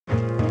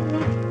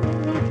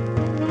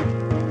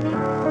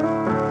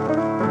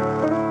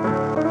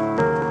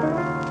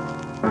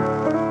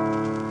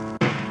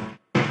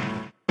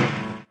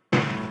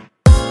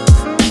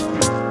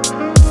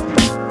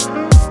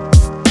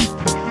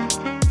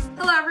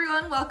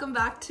welcome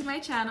back to my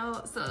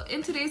channel. So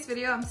in today's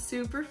video, I'm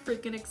super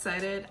freaking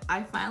excited.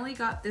 I finally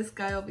got this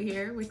guy over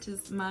here, which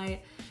is my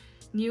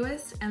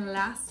newest and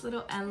last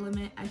little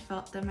element I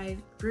felt that my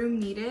room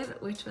needed,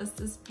 which was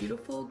this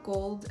beautiful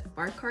gold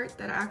bar cart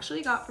that I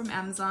actually got from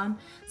Amazon.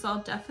 So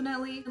I'll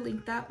definitely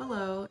link that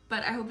below.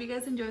 But I hope you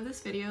guys enjoy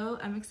this video.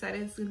 I'm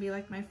excited. It's gonna be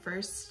like my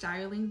first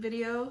styling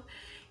video.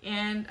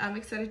 And I'm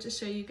excited to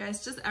show you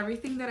guys just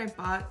everything that I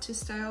bought to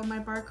style my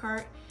bar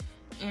cart.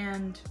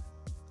 And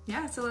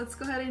yeah, so let's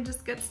go ahead and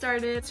just get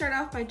started. Start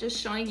off by just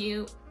showing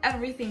you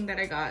everything that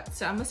I got.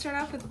 So I'm gonna start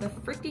off with the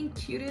freaking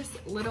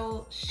cutest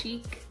little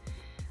chic,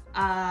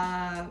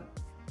 what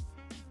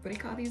do you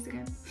call these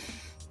again?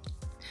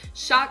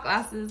 Shot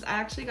glasses. I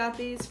actually got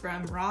these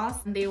from Ross.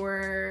 They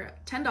were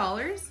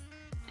 $10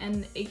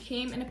 and it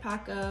came in a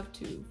pack of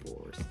 2,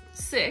 4,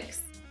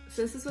 6.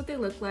 So this is what they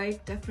look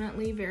like.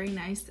 Definitely very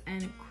nice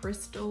and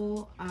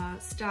crystal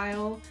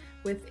style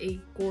with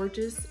a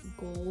gorgeous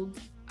gold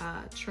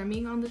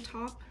trimming on the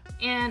top.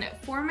 And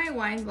for my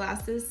wine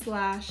glasses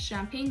slash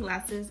champagne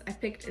glasses, I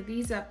picked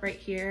these up right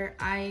here.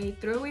 I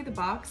threw away the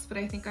box, but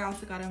I think I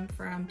also got them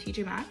from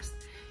TJ Maxx.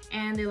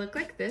 And they look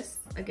like this,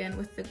 again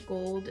with the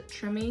gold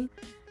trimming.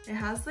 It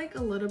has like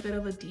a little bit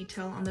of a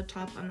detail on the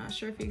top. I'm not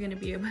sure if you're gonna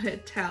be able to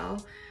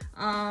tell.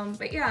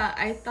 But yeah,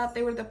 I thought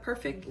they were the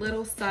perfect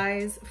little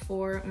size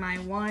for my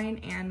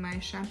wine and my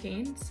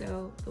champagne.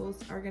 So those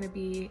are gonna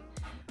be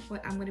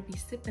what I'm gonna be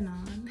sipping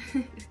on.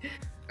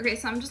 Okay,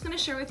 so I'm just gonna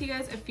share with you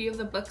guys a few of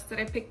the books that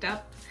I picked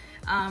up.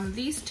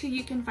 These two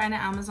you can find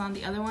at Amazon.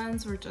 The other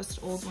ones were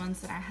just old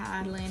ones that I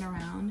had laying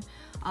around.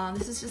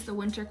 This is just the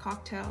winter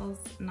cocktails.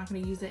 I'm not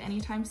gonna use it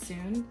anytime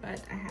soon, but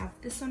I have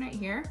this one right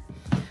here.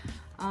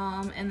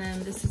 And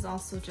then this is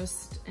also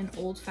just an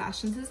old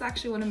fashioned. This is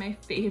actually one of my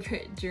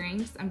favorite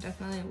drinks. I'm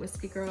definitely a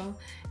whiskey girl,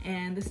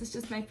 and this is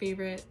just my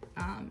favorite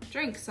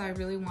drink. So I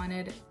really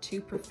wanted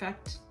to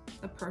perfect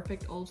the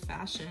perfect old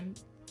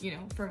fashioned, you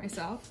know, for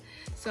myself.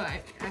 So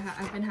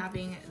I've been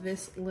having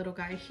this little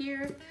guy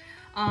here.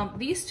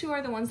 These two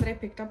are the ones that I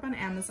picked up on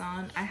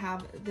Amazon. I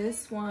have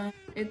this one.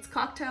 It's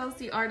Cocktails,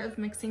 The Art of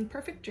Mixing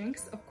Perfect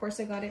Drinks. Of course,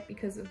 I got it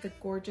because of the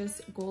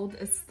gorgeous gold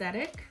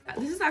aesthetic.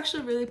 This is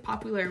actually a really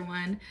popular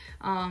one.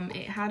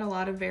 It had a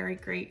lot of very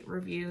great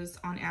reviews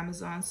on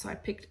Amazon, so I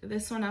picked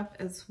this one up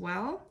as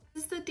well.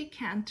 This is the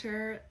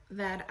decanter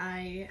that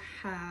I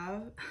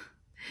have.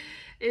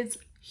 It's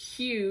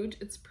huge,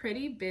 it's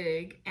pretty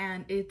big,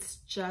 and it's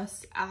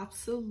just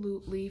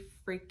absolutely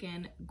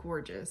freaking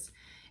gorgeous.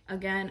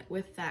 Again,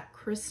 with that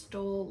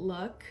crystal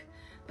look.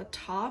 The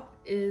top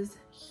is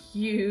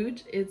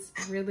huge. It's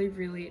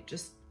really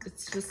just,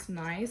 it's just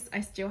nice. I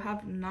still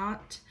have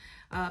not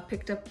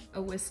picked up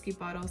a whiskey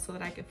bottle so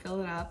that I could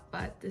fill it up,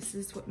 but this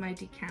is what my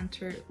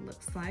decanter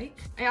looks like.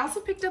 I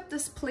also picked up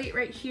this plate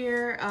right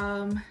here.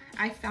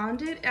 I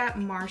found it at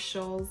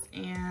Marshall's,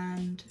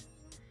 and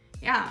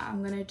yeah,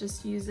 I'm gonna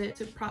just use it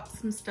to prop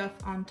some stuff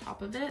on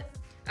top of it.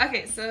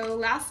 Okay, so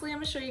lastly, I'm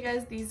gonna show you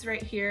guys these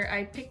right here.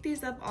 I picked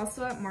these up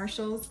also at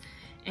Marshall's,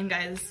 and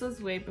guys, this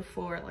was way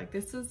before, like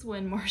this is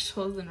when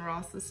Marshall's and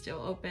Ross was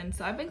still open.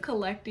 So I've been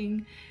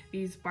collecting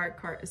these bar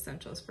cart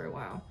essentials for a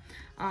while.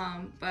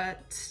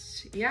 But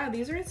yeah,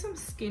 these are some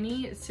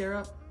skinny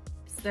syrups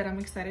that I'm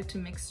excited to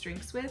mix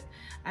drinks with.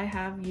 I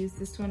have used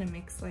this one to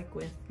mix like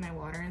with my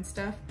water and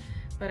stuff,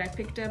 but I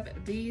picked up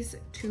these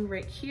two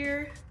right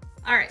here.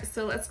 All right,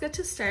 so let's get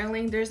to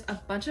styling. There's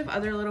a bunch of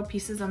other little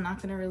pieces I'm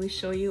not gonna really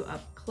show you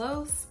up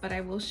close, but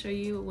I will show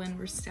you when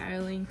we're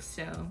styling.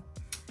 So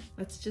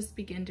let's just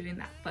begin doing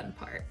that fun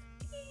part.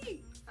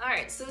 All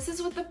right, so this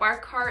is what the bar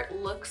cart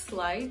looks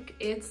like.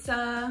 It's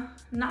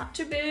not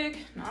too big,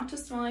 not too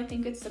small. I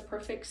think it's the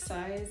perfect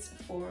size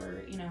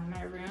for, you know,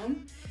 my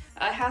room.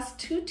 It has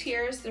 2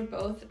 tiers. They're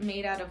both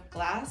made out of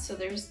glass. So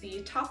there's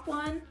the top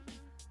one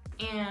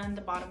and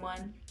the bottom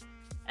one.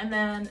 And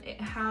then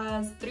it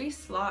has 3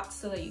 slots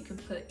so that you can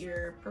put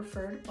your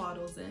preferred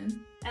bottles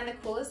in. And the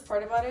coolest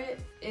part about it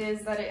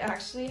is that it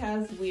actually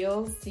has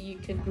wheels, so you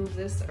can move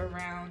this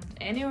around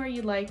anywhere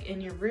you like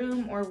in your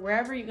room or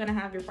wherever you're gonna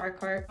have your bar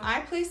cart.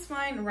 I placed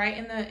mine right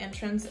in the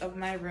entrance of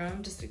my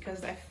room just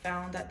because I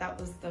found that that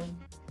was the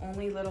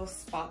only little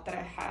spot that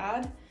I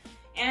had.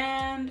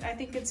 And I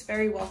think it's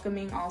very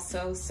welcoming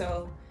also,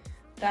 so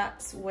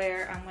that's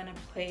where I'm gonna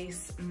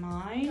place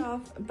mine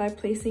off by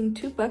placing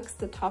 2 books.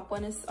 The top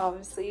one is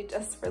obviously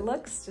just for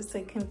looks, just so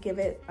I can give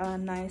it a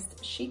nice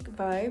chic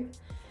vibe.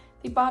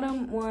 The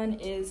bottom one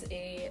is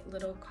a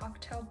little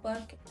cocktail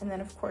book, and then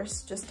of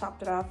course just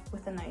topped it off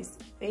with a nice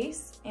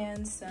vase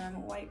and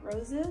some white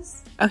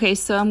roses. Okay,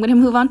 so I'm gonna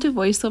move on to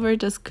voiceover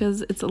just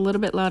because it's a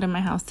little bit loud in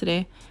my house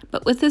today.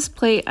 But with this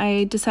plate,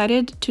 I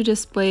decided to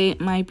display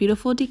my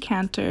beautiful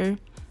decanter,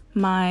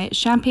 my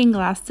champagne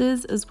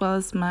glasses, as well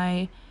as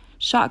my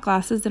shot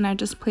glasses, and I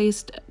just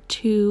placed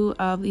 2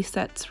 of these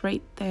sets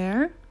right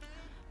there.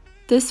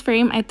 This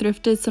frame I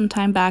thrifted some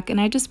time back, and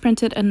I just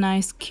printed a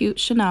nice cute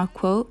Chanel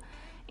quote.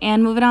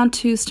 And moving on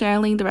to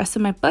styling the rest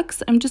of my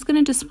books, I'm just going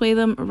to display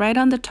them right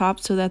on the top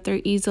so that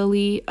they're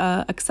easily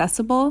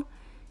accessible.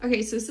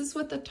 Okay, so this is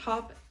what the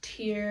top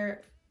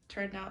tier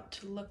turned out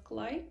to look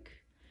like.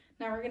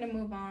 Now we're gonna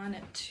move on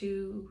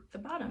to the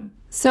bottom.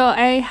 So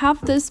I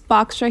have this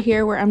box right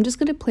here where I'm just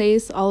gonna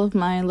place all of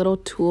my little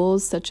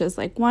tools, such as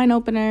like wine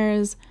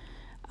openers,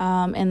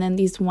 and then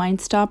these wine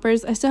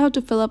stoppers. I still have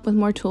to fill up with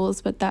more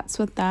tools, but that's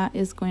what that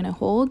is going to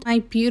hold. My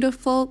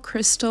beautiful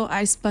crystal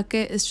ice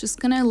bucket is just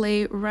gonna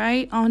lay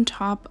right on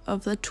top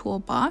of the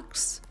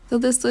toolbox. So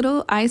this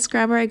little ice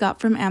grabber I got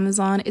from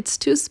Amazon, it's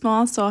too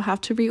small, so I'll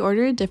have to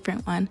reorder a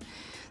different one.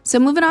 So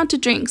moving on to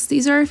drinks,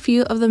 these are a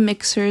few of the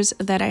mixers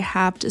that I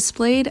have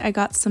displayed. I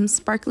got some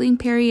sparkling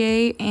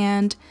Perrier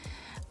and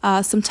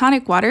some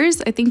tonic waters.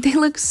 I think they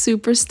look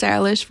super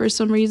stylish for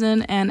some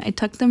reason, and I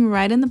tucked them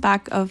right in the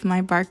back of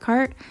my bar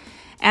cart.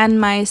 And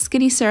my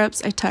skinny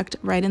syrups I tucked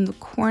right in the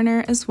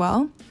corner as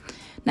well.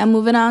 Now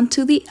moving on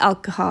to the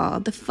alcohol,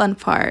 the fun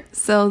part.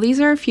 So these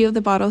are a few of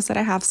the bottles that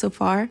I have so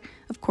far.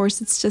 Of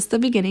course, it's just the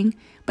beginning,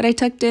 but I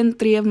tucked in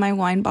 3 of my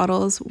wine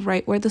bottles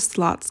right where the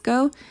slots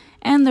go,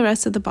 and the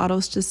rest of the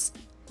bottles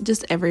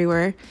just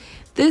everywhere.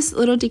 This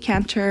little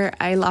decanter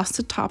I lost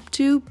the top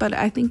to, but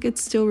I think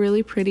it's still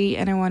really pretty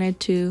and I wanted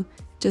to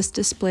just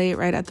display it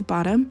right at the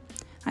bottom.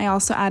 I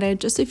also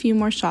added just a few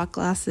more shot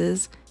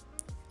glasses,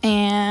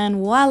 and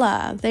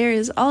voila, there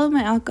is all of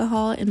my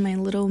alcohol in my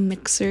little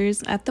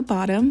mixers at the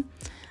bottom.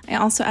 I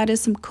also added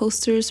some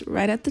coasters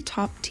right at the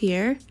top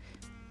tier.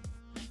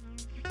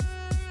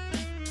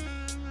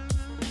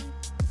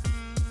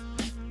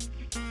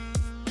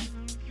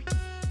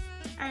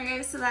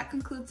 So that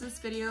concludes this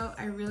video.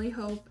 I really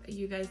hope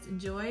you guys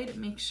enjoyed.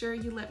 Make sure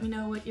you let me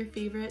know what your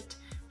favorite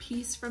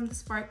piece from the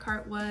Spark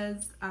Cart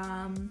was.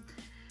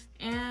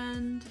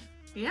 And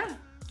yeah,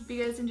 hope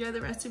you guys enjoy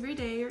the rest of your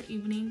day or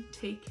evening.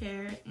 Take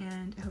care,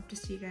 and I hope to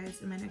see you guys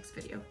in my next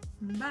video.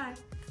 Bye.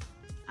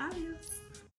 Adios.